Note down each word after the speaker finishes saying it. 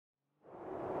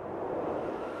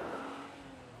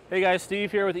Hey guys,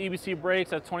 Steve here with EBC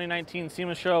Brakes at 2019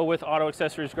 SEMA Show with Auto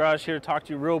Accessories Garage, here to talk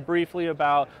to you real briefly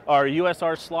about our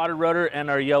USR slotted rotor and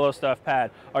our yellow stuff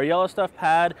pad. Our yellow stuff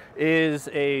pad is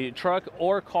a truck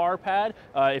or car pad.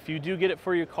 If you do get it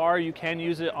for your car, you can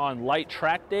use it on light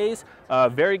track days.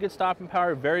 Very good stopping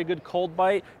power, very good cold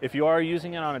bite. If you are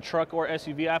using it on a truck or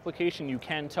SUV application, you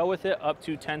can tow with it up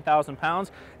to 10,000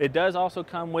 pounds. It does also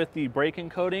come with the braking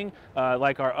coating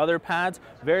like our other pads.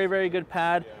 Very, very good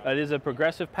pad. It is a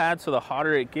progressive pad, so the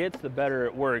hotter it gets, the better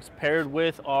it works. Paired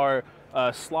with our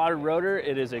slotted rotor,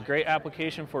 it is a great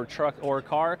application for truck or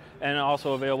car, and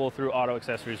also available through Auto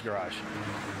Accessories Garage.